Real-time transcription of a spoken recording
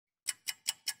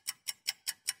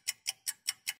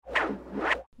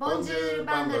ボンジュール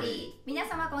バンドリー。皆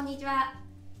様こんにちは。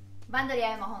バンドリ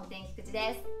青山本店菊池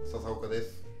です。笹岡で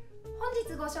す。本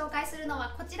日ご紹介するの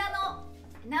はこちらの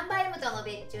ナンバー M との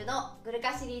別注のグル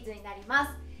カシリーズになりま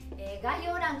す。概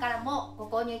要欄からもご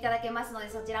購入いただけますの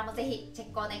で、そちらもぜひチェ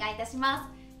ックお願いいたしま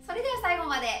す。それでは最後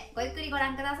までごゆっくりご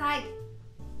覧ください。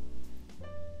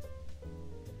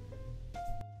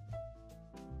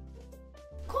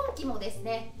今期もです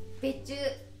ね、別注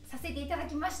させていただ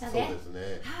きましたね。そうで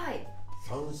すね。はい。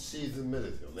3シーズン目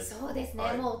ですよね。そうですね。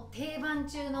はい、もう定番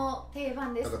中の定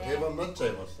番ですね。なんか定番になっちゃ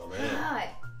いましたね。は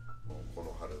い。もうこ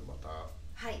の春または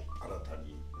い。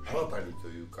新たにと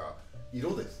いうか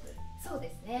色ですね。そうで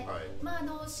すね。は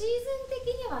い。シーズン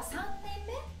的には3年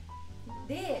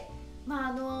目で、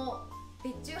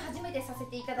別注初めてさせ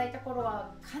ていただいた頃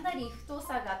はかなり太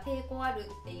さが抵抗ある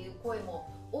っていう声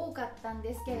も多かったん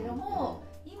ですけれども、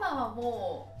今は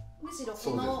もうむしろ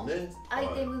このアイ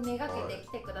テムめがけて来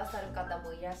てくださる方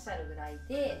もいらっしゃるぐらい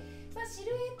で、シ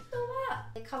ルエットは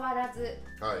変わらず、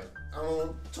はい、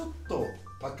ちょっと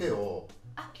丈を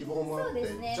希望もあって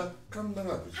若干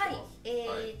長くしてます。は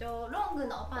い、ロング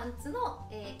のパンツの、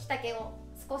着丈を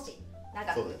少し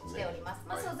長くしております。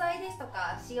素材ですと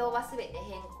か仕様はすべて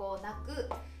変更なく、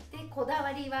でこだ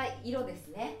わりは色です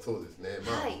ね。そうですね。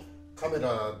カメ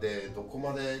ラでどこ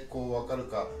までこう分かる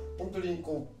か、本当に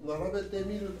こう並べて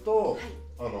みると、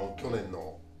去年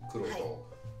の黒と、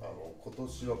今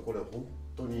年はこれ本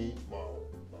当にな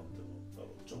んていうの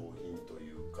上品と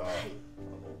いうか、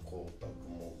光沢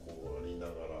もこうありな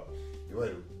がら、いわ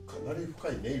ゆるかなり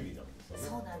深いネイビーなんですよね。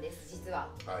そうなんです、実は。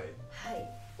はい。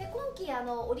で今期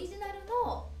オリジナル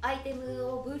のアイテム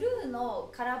をブルー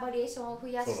のカラーバリエーションを増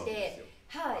やして、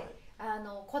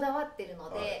こだわってる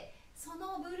ので、そ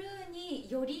のブルーに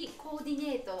よりコーディ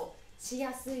ネートし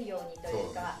やすいようにと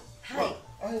いうか、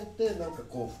あえてなんか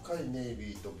こう深いネイ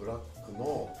ビーとブラック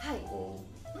のこ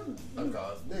うなん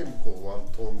かね、こうワ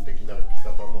ントーン的な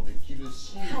着方もできる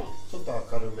し、ちょっと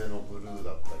明るめのブルー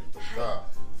だったりとか、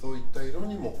そういった色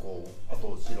にもこう、あ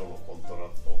と白のコントラ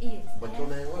スト、去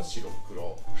年は白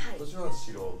黒、今年は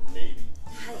白ネイビ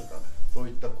ー、なんかそう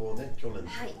いったこうね、去年の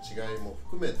違いも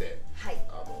含めて、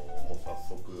もう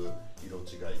早速色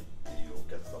違いっていうお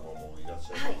客様もいらっ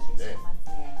しゃいますね。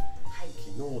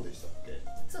昨日でしたっけ？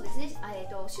そうですね。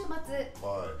週末。な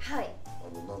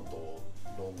んと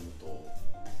ロングと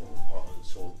その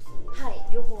ショーツ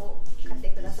を両方買って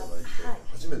くださって、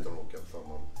初めてのお客さん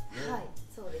なんですね。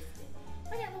そうですね。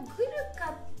グル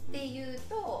カっていう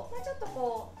と、ちょっと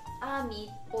こうアーミ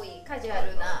ーっぽいカジュア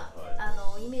ルな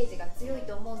イメージが強い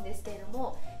と思うんですけれど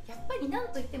も、やっぱりな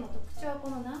んといっても特徴はこ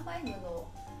のナンバー M の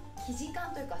生地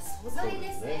感というか素材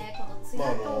ですね。このツ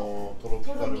ヤとトロ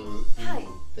ピカルインっ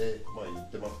て言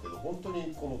ってますけど、本当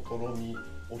にこのとろみ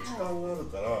落ち感がある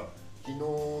から、昨日の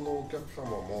お客様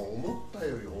も思った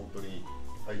より本当に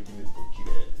履いてみると綺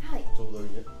麗。ちょうど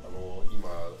今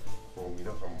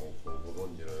皆さんもご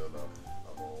存知のような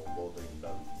ボートインラ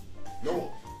ン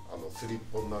のスリッ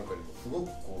ポンなんかにもすごく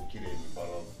こう綺麗にバラ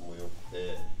ンスも良く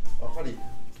て、やはり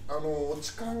落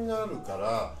ち感があるか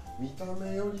ら見た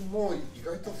目よりも意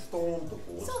外とストーンとこ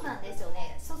う落ちて、そうなんですよ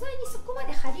ね。素材にそこま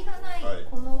で張りがない、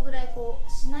このぐらいこ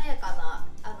うしなやかな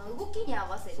動きに合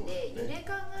わせて揺れ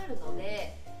感があるの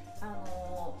で、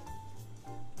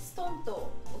ストンと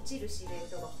落ちるシルエッ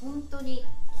トが本当に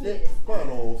綺麗ですね。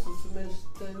おすすめし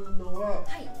てるのは、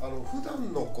普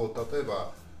段のこう例え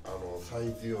ばサ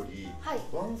イズより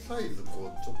ワンサイズ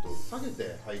こうちょっと下げ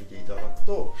て履いていただく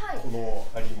と、この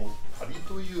張り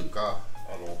というか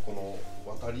この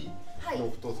渡りの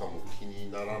太さも気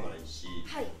にならないし、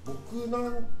僕な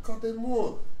んかで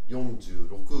も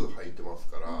46履いてます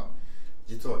から、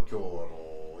実は今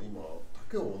日今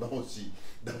丈をお直し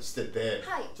出してて、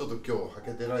ちょっと今日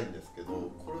履けてないんですけど、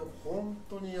これ本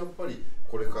当にやっぱり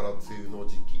これから梅雨の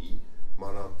時期、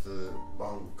真夏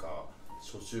晩夏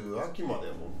初秋秋ま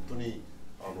で本当に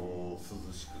涼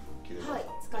しく着れますね。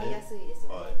使いやすいです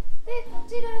よね。でこ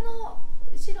ちらの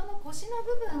後ろの腰の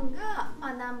部分が、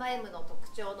ナンバー M の特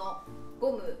徴の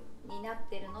ゴムになっ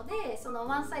てるので、その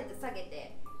ワンサイズ下げ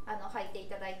て履いてい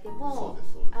ただいても、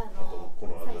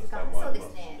サイズ感、そうで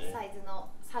すね、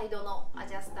サイドのア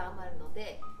ジャスターもあるの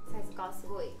で、サイズ感はす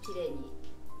ごい綺麗に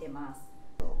出ます。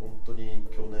本当に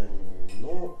去年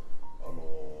の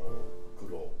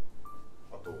黒、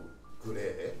あとグレ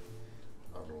ー、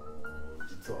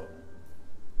実は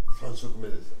3色目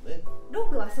ですよね。ロ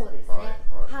ングはそうですね。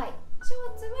ショ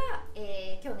ーツは、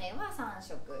去年は3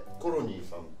色。コロニー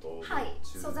さんと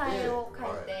素材を変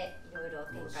えていろいろ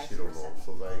展開し白ました。の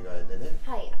素材替えでね。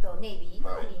あとネイビー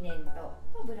のリネンと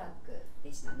ブラック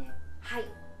でしたね。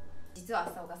実は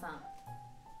浅岡さん、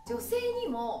女性に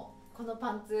もこの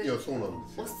パンツいやそうなん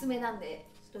ですよ、おすすめなんで、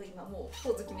ちょっと今もう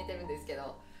ポーズ決めてるんですけ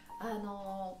ど、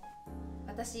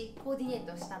私コーディネー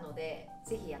トしたので、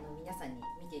ぜひ皆さんに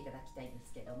見ていただきたいんで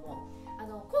すけども、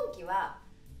今季は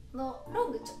ロ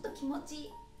ングちょっと気持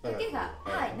ちだけが、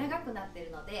長くなって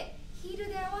るので、ヒール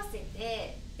で合わせ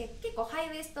て、で結構ハイ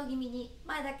ウエスト気味に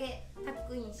前だけタッ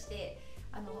クインして、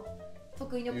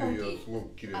得意の今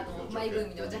季マイブー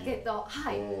ムのジャケット、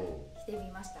着てみ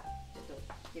ました。ちょっと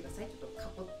見てください。ちょっとカ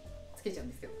ッコつけちゃうん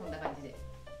ですけど、こんな感じで。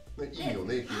いいよ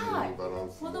ね、ヒールのバラ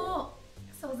ンスも。この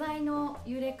素材の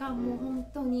揺れ感も本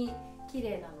当に綺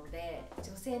麗なので、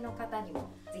女性の方にも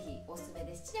ぜひおすすめ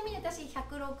です。ちなみに私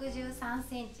163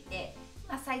センチで、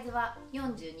サイズは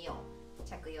42を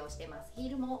着用してます。ヒ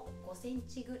ールも5セン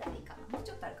チぐらいかな、もう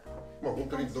ちょっとあるかな。本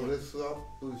当にドレスア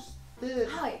ップして、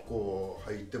こう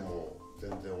履いても全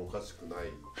然おかしくな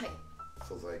い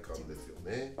素材感ですよ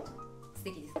ね。素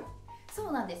敵ですか。そ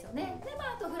うなんですよね。で、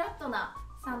あとフラットな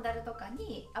サンダルとか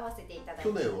に合わせていただいて。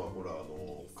去年はほら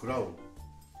クラウン。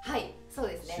そう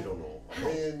ですね。白のあ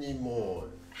れにも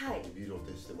指色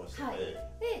手してましたね。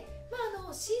で、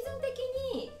シーズン的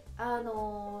に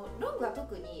ロングは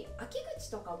特に秋口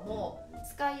とかも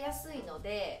使いやすいの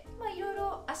で、いろい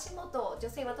ろ足元、女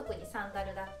性は特にサンダ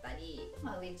ルだったり、ウ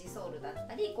ェッジソールだっ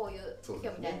たり、こういう今日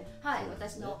みたいな、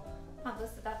私のパンプ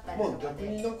スだったりとかで、逆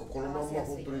になんかこのまま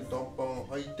本当に短パン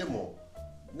履いても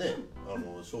ね、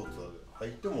ショーツ履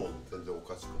いても全然お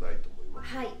かしくないと思いま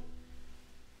す。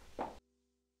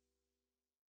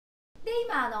で、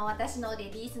今私のレ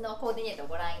ディースのコーディネートを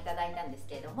ご覧いただいたんです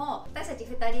けれども、私たち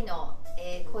2人の、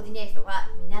コーディネートは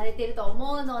見慣れてると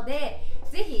思うので、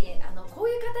ぜひね、こう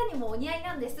いう方にもお似合い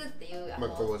なんですっていう、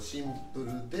こうシンプ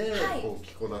ルで、こう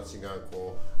着こなしが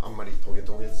こうあんまりトゲ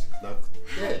トゲしくなく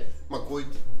て、こういう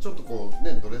ちょっとこう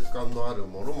ねドレス感のある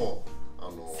ものも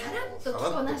さらっと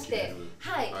着こなして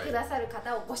くださる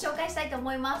方をご紹介したいと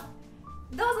思います。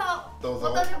どうぞご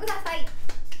登場ください。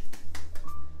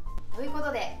というこ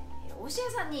とで、大塩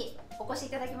さんにお越しい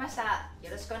ただきました。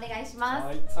よろしくお願いし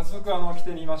ます。早速着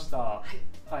てみました。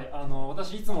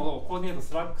私いつもコーディネート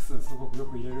スラックスすごくよ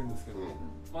く入れるんですけど、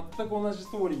全く同じ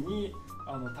通りに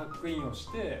タックインを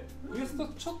して、ウエスト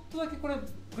ちょっとだけこれ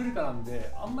グルカなん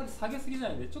であんまり下げすぎな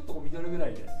いで、ちょっとこうミドルぐら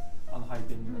いで履い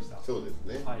てみました。そうです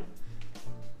ね。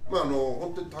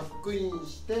本当にタックイン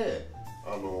して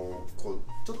こ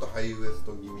うちょっとハイウエス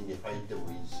ト気味に履いて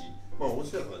もいいし、大塩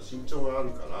さん身長がある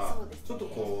から、ちょっと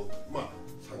こう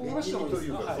下げ気味とい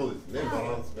うか、そうですね、バ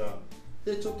ランスが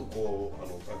でちょっとこう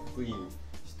タックイン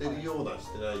してるような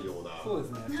してないような、そうで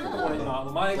すね。ちょっとこれ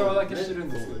今前側だけしてるん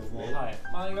ですけども、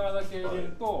前側だけ入れ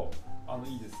ると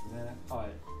いいですね。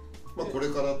これ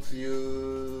から梅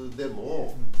雨で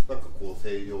もなんかこう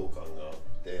清涼感があっ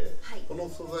て、この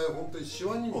素材は本当にシ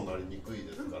ワにもなりにくい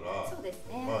ですから、そうです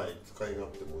ね。使い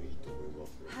勝手もいいと思います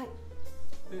よ。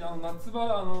で夏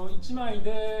場1枚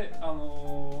で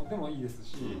でもいいです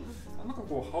し、なんか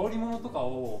こう羽織物とか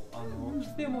を着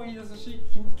てもいいですし、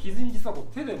着ずに実はこ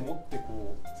う手で持って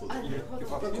こう入れると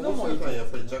かっていうのもいいです。やっ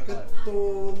ぱりジャケット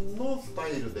のスタ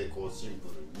イルでこうシンプ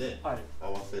ルにね、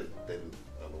合わせてる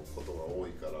ことが多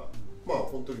いから、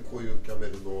本当にこういうキャメ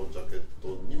ルのジャケット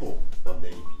にもネ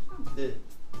イビーでち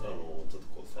ょっと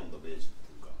こうサンドベージュっ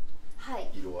ていうか、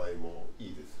色合いもい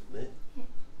いですよね。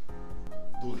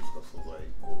どうですか、素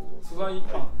材履い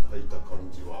た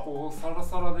感じは。こうサラ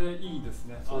サラでいいです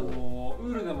ね。ウ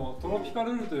ールでもトロピカ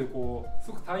ルウールというこう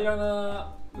すごく平ら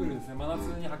なウールですね。真夏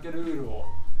に履けるウールを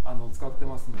使って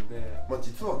ますので、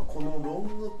実はこのロ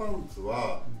ングパンツ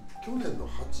は去年の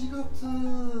8月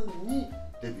に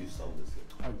デビューしたんですよ。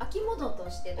秋物と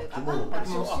してというか、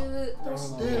初秋と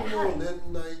して、もう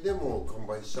年内でも完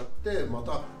売しちゃって、ま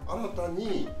た新た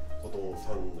にこの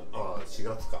4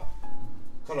月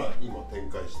から今展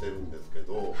開してるんですけ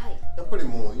ど、やっぱり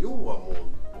もう要はも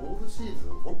うオールシーズ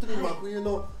ン、本当に真冬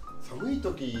の寒い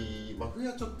時、真冬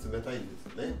はちょっと冷たいんです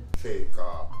よね。盛夏、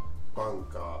晩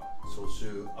夏、初秋、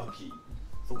秋、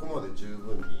そこまで十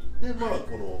分にで、こ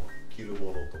の着る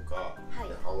ものとか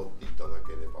で羽織っていただ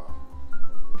ければ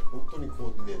本当にコ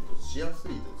ーディネートしやす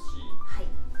いですし、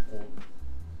こ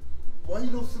うワイ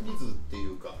ドすぎずって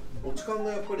いうか落ち感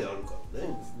がやっぱりあるからね。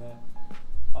そうですね。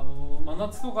真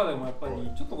夏とかでもやっぱり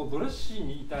ちょっとこうドレッシー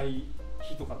にいたい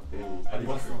日とかってあり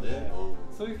ますので、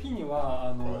そういう日に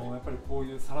はやっぱりこう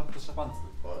いうさらっとしたパンツ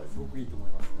すごくいいと思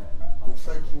いますね。僕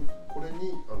最近これ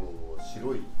に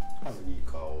白いスニー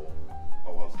カーを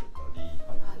合わせたり、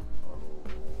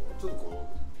ちょっとこ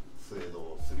うスウェード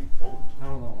のスリッポン、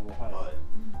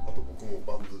あと僕も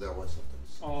バンズで合わせちゃったり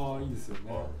して。いいですよ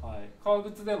ね。革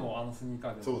靴でもスニーカ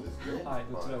ーでも、そうですね。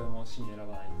どちらでも芯選ば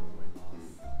ないと思いま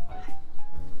す。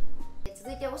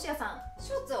続いて大塩さん、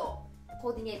ショーツをコ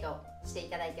ーディネートしてい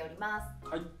ただいております。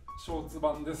はい、ショーツ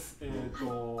版です。下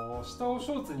を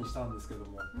ショーツにしたんですけど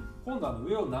も、今度は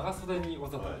上を長袖にわ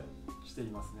ざとして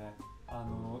いますね。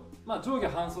上下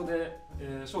半袖、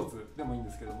ショーツでもいいん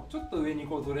ですけども、ちょっと上に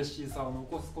こうドレッシーさを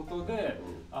残すことで、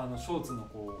ショーツの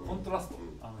こうコントラスト効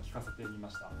かせてみま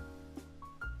した。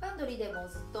バンドリでも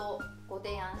ずっとご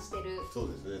提案してる。そう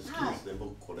ですね、好きですね、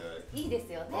僕これいいで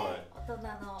すよね、大人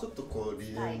のちょっとこう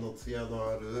リネンのツヤの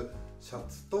あるシャ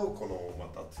ツとこの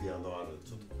またツヤのある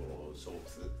ちょっとこのショー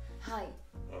ツ、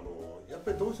やっ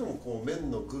ぱりどうしてもこう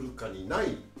面のグルカにな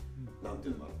いなんて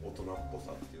いうのかな、大人っぽ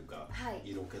さっていうか、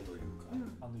色気というか、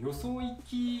装い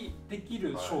きでき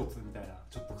るショーツみたいな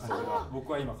ちょっと感じが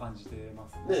僕は今感じてま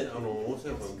すね。大瀬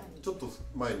谷さんちょっと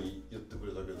前に言ってく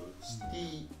れたけど、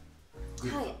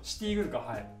シティグル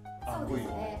カ、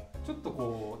ちょっと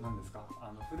こうなんですか、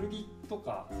古着と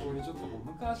かそういうちょっとこう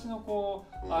昔のこ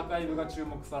うアーカイブが注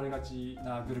目されがち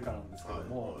なグルカなんですけど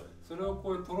も、それを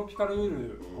こういうトロピカルウー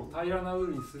ル、こう平らなウー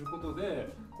ルにすることで、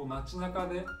こう街中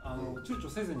で躊躇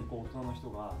せずにこう大人の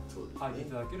人が履いて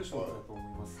いただけるショーツだと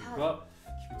思いますが、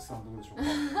菊池さんどうでしょうか。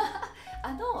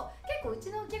結構う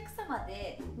ちのお客様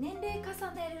で年齢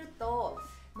重ねると、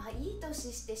いい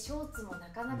年してショーツもな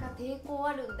かなか抵抗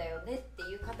あるんだよねって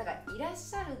いう方がいらっ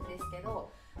しゃるんですけど、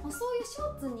もうそういうシ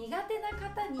ョーツ苦手な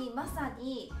方にまさ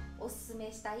におすすめ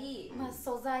したい、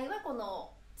素材はこ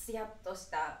のツヤっと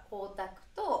した光沢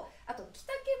と、あと着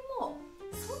丈も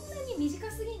そんなに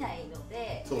短すぎないの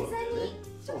で、膝に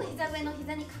ちょっと膝上の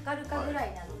膝にかかるかぐら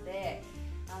いなので、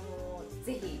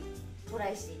ぜひトラ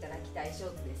イしていただきたいショ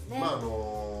ーツですね。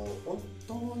本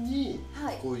当に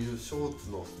こういうショーツ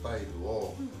のスタイル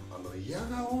を嫌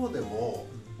顔でも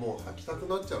もう履きたく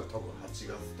なっちゃう、多分8月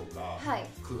とか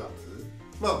9月、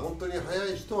本当に早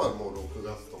い人はもう6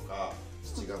月とか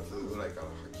7月ぐらいから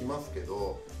履きますけ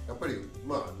ど、やっぱり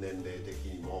年齢的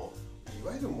にもい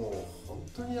わゆるもう本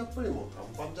当にやっぱりもう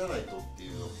短パンじゃないとってい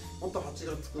う、本当8月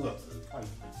9月、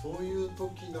そういう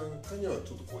時なんかには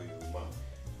ちょっとこういう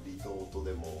リゾート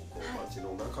でもこう街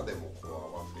の中でもこう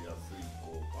合わせやすい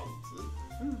こうパ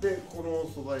ンツ、でこの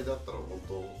素材だったら本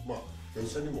当電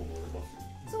車にも乗れますよ。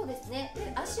そうですね。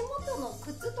で、足元の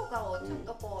靴とかをちょっ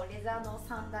とこうレザーの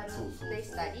サンダルで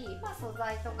したり、素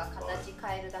材とか形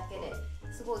変えるだけで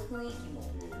すごい雰囲気も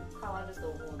変わると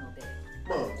思うので、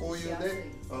こういう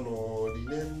ね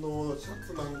リネンのシャ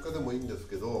ツなんかでもいいんです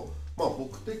けど、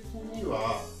僕的に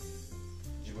は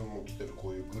自分も着てるこ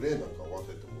ういうグレーなんか合わ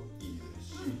せてもいいです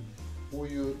し、こう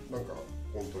いうなんか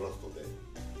コントラストで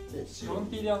フロン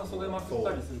ティーで袖まくっ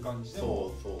たりする感じで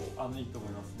もいいと思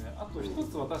いますね。あと一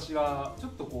つ私がちょ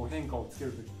っとこう変化をつけ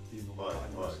る時っていうのがあ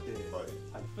りまして、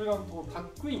それがタ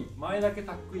ックイン、前だけ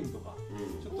タックインとか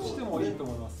ちょっとしてもいいと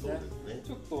思いますね。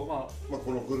ちょっと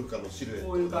このグルカのシルエット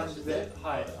こういう感じで、普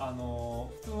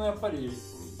通のやっぱりシ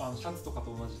ャツとかと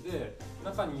同じで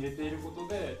中に入れていること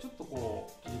でちょっとこ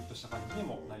うキリッとした感じに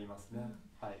もなりますね。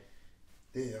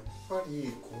でやっぱ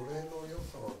りこれの良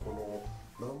さはこの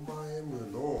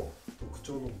NUMBERMの特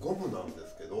徴のゴムなんで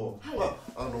すけど、い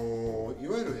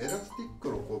わゆるエラスティック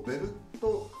のこうベル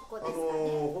ト、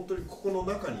本当にここの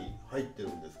中に入ってる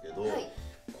んですけど、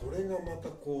これがまた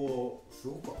こうす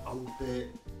ごく安定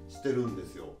してるんで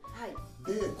すよ。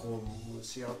でこう蒸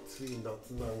し暑い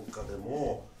夏なんかで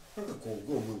もなんかこ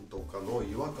うゴムとかの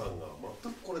違和感が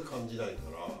全くこれ感じないか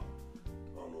ら、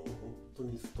本当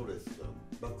にストレス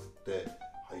がなくて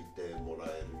履いてもら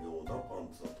えるようなパン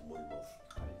ツだと思います。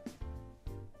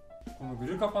このグ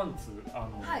ルカパンツ、ル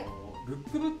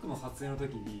ックブックの撮影の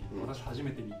時に私初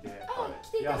めて見て、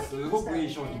いやすごくい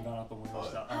い商品だなと思いま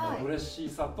した。ドレッシー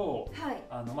さと、シ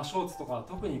ョーツとか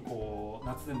特にこう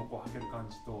夏でもこう履ける感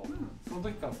じと、その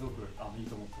時からすごくいい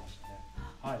と思ってまし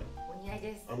たね。お似合い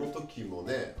です。あの時も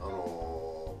ね、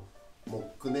モッ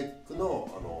クネックの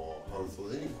半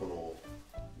袖にこの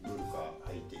グルカ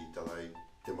履いていただい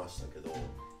てましたけど、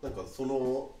なんかそ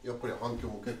のやっぱり反響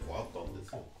も結構あったんで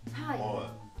すよ。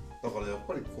だからやっ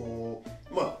ぱりこう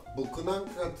僕なん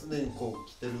かが常にこう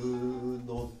着てる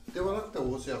のではなくて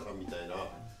大志屋さんみたいな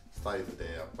スタイルで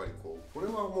やっぱりこれ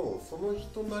はもうその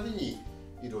人なりに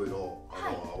いろいろ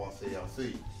合わせやす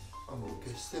い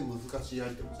決して難しいア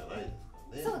イテムじゃない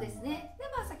ですからね。そうですね。で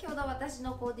先ほど私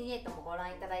のコーディネートもご覧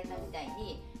いただいたみたい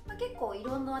に、結構い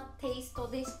ろんなテイスト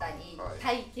でしたり、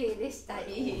体型でした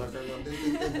り、お腹が出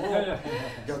てても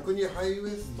逆にハイウ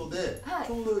エストで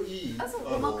ちょうどいい感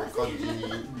じに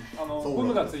ゴ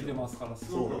ムがついてますから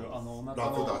すごく楽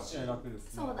だし楽で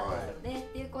す。そうなんですよね。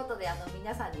ということで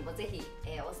皆さんにもぜひ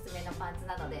おすすめのパンツ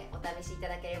なのでお試しいた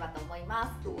だければと思いま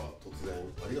す。今日は突然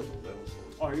ありがとうございまし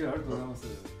た。ありがとうございます。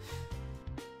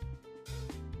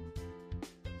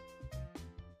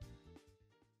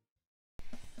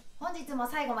本日も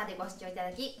最後までご視聴いた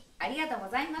だきありがとうご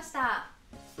ざいました。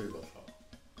そういえば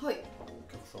さ、はい、お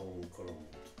客さんから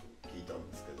もちょっと聞いたん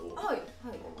ですけど、はい、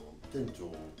はい、店長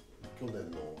去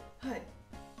年の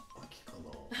秋か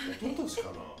な、一昨年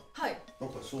かな、はい、なん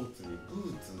かショーツにブ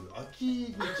ーツ、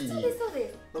秋口にそうですそう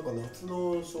です。なんか夏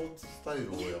のショーツスタイ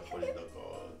ルをやっぱりなんか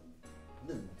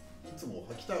ね、いつも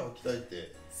履きたいっ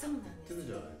てそうなん言ってる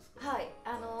じゃないですか。はい、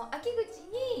秋口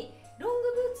にロン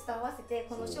グブーツと合わせて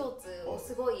このショーツを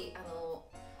すごい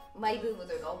マイブーム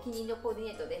というかお気に入りのコーディ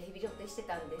ネートでヘビロテして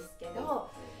たんですけど、ま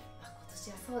あ、今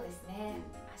年はそうですね、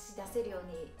足出せるよう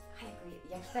に早く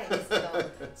焼きたいですけど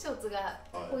ショーツが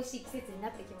恋しい季節にな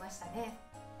ってきましたね。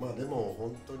まあでも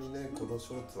本当にね、このシ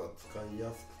ョーツは使いや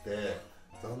すくて、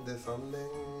なんで3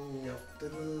年やって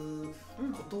る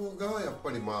ことがやっぱ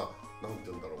りまあなん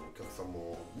て言うんだろう、お客さん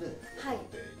もね喜ん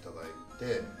でいただい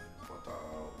て、また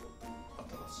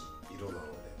新しい色なの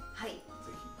で、ぜ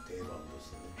ひ定番と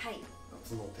してね、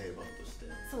夏の定番として、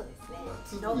そうですね、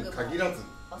夏に限らず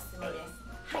おすすめです。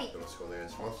よろしくお願い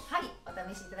します。はい、お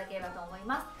試しいただければと思い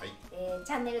ます。はい、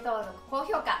チャンネル登録、高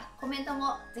評価、コメント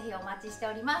もぜひお待ちして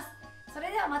おります。それ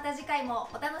ではまた次回も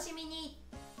お楽しみに。